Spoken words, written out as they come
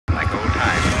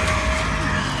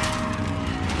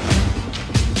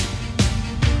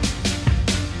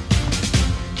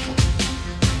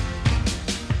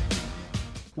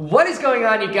What is going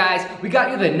on, you guys? We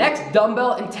got you the next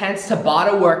dumbbell intense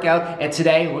Tabata workout, and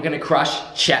today we're gonna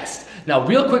crush chest. Now,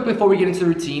 real quick before we get into the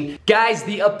routine, guys,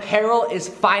 the apparel is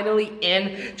finally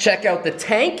in. Check out the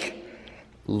tank.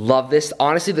 Love this.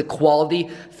 Honestly, the quality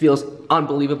feels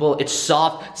unbelievable. It's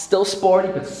soft, still sporty,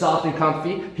 but soft and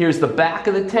comfy. Here's the back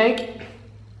of the tank.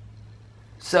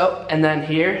 So, and then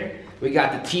here, we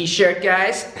got the t-shirt,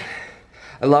 guys.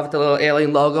 I love it, the little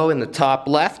alien logo in the top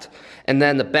left. And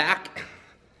then the back,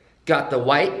 got the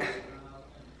white.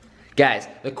 Guys,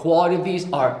 the quality of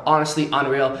these are honestly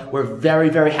unreal. We're very,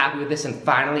 very happy with this and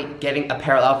finally getting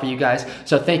apparel out for you guys.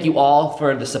 So thank you all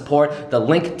for the support. The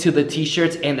link to the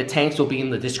t-shirts and the tanks will be in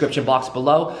the description box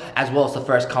below, as well as the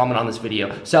first comment on this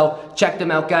video. So check them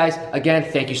out, guys. Again,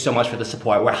 thank you so much for the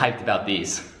support. We're hyped about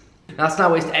these. Now let's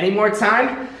not waste any more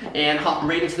time and hop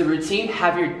right into the routine.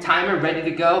 Have your timer ready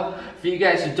to go. For you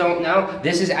guys who don't know,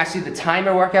 this is actually the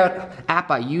timer workout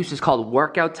app I use. It's called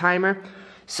Workout Timer.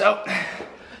 So,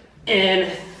 in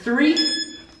 3,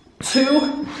 2,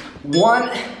 1,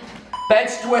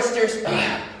 bench twisters.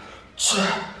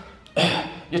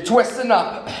 You're twisting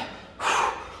up.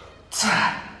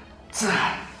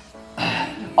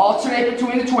 Alternate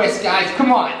between the twists, guys.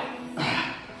 Come on.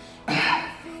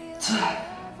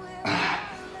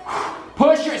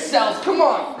 Push yourselves. Come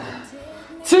on.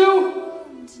 2,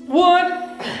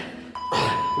 1.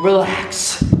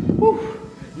 Relax. Woo.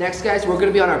 Next, guys, we're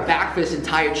gonna be on our back for this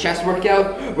entire chest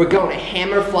workout. We're going to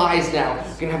hammer flies now.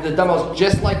 We're gonna have the dumbbells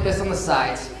just like this on the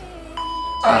sides.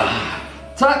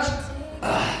 Touch.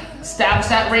 Establish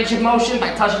that range of motion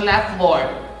by touching that floor.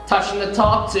 Touching the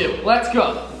top too. Let's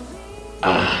go.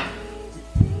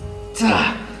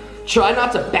 Try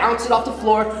not to bounce it off the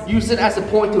floor. Use it as a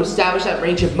point to establish that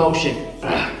range of motion.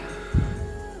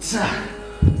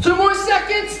 2 more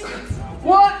seconds.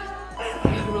 1.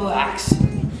 Relax.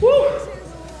 Woo.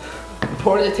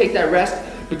 Important to take that rest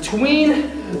between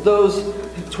those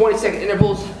 20-second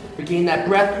intervals. Regain that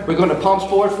breath. We're going to palms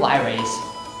forward, fly raise.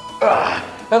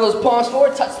 Now those palms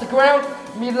forward, touch the ground,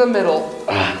 meet in the middle.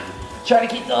 Try to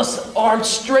keep those arms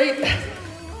straight.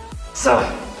 So,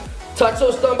 touch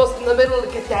those dumbbells in the middle to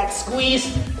get that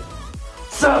squeeze.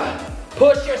 So,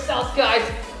 push yourself, guys.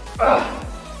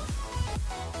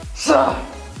 So,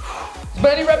 as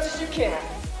many reps as you can.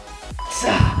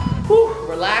 So,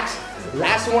 relax.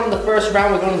 Last one in the first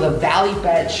round, we're going to the valley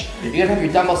bench. You're gonna have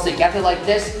your dumbbells together like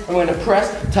this, and we're gonna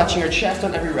press, touching your chest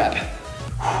on every rep.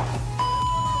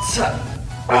 So,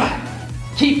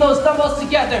 keep those dumbbells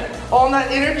together on that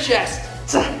inner chest.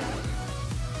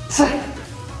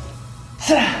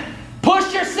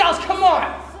 Push yourselves, come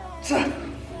on.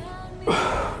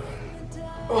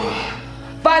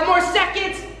 5 more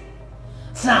seconds.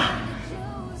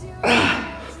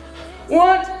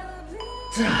 1.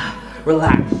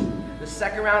 Relax. The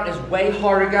second round is way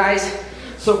harder, guys.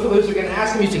 So for those who are gonna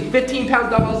ask, I'm using 15-pound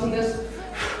dumbbells in this.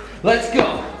 Let's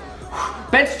go.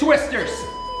 Bench twisters.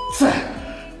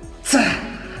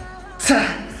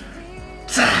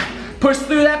 Push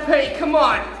through that pain, come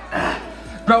on.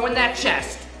 Growing that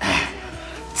chest.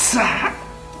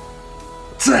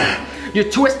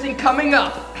 You're twisting coming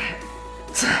up.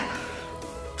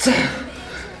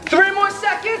 3 more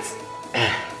seconds.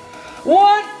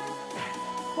 1.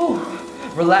 Whew.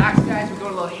 Relax, guys. We're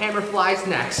going to little hammer flies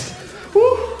next.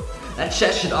 Whew. That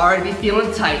chest should already be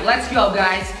feeling tight. Let's go,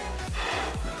 guys.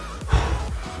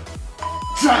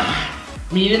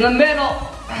 Meet in the middle.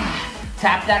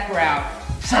 Tap that ground.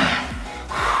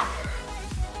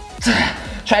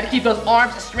 Try to keep those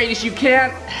arms as straight as you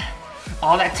can.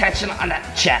 All that tension on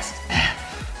that chest.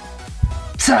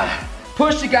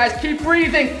 Push it, guys. Keep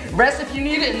breathing. Rest if you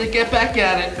need it and then get back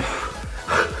at it.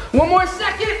 1 more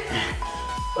second.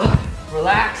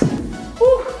 Relax.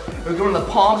 Woo. We're going to the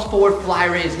palms forward fly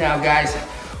raise now, guys.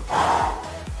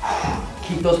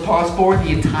 Keep those palms forward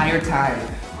the entire time.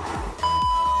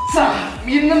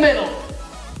 Meet in the middle.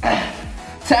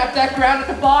 Tap that ground at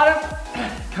the bottom.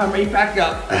 Come right back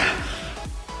up.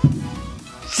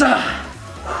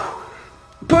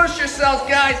 Push yourselves,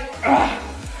 guys.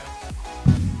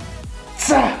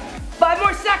 5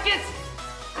 more seconds.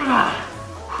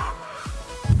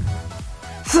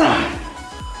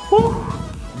 Woo.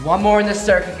 1 more in the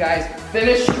circuit, guys.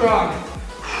 Finish strong.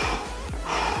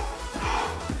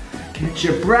 Get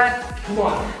your breath. Come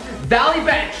on. Valley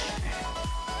bench.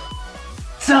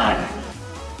 Son.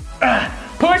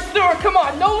 Push through it. Come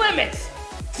on. No limits.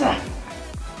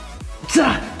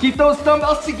 Keep those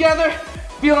dumbbells together.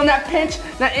 Feeling that pinch,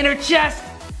 that inner chest.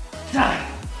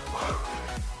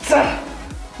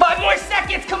 5 more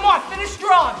seconds. Come on. Finish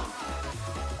strong.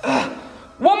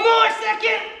 1 more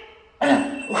second.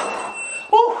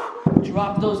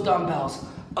 Drop those dumbbells.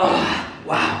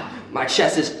 Wow, my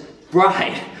chest is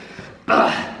fried.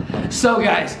 So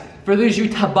guys, for these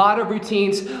Tabata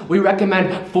routines, we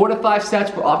recommend 4 to 5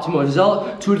 sets for optimal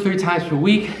result, 2 to 3 times per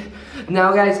week.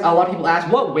 Now guys, a lot of people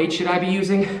ask, what weight should I be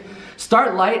using?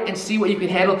 Start light and see what you can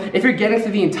handle. If you're getting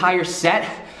through the entire set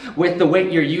with the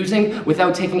weight you're using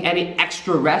without taking any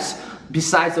extra rests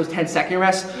besides those 10-second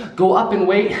rests, go up in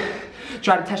weight.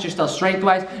 Try to test yourself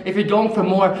strength-wise. If you're going for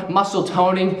more muscle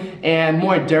toning and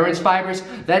more endurance fibers,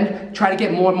 then try to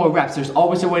get more and more reps. There's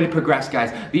always a way to progress,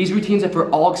 guys. These routines are for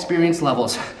all experience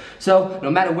levels. So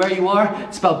no matter where you are,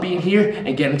 it's about being here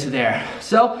and getting to there.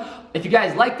 So if you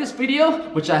guys like this video,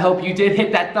 which I hope you did,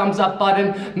 hit that thumbs up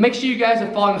button. Make sure you guys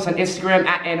are following us on Instagram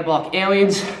at Anabolic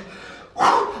Aliens.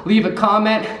 Leave a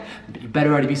comment. You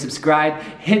better already be subscribed.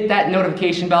 Hit that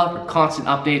notification bell for constant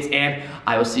updates, and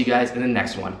I will see you guys in the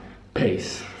next one.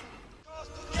 Peace.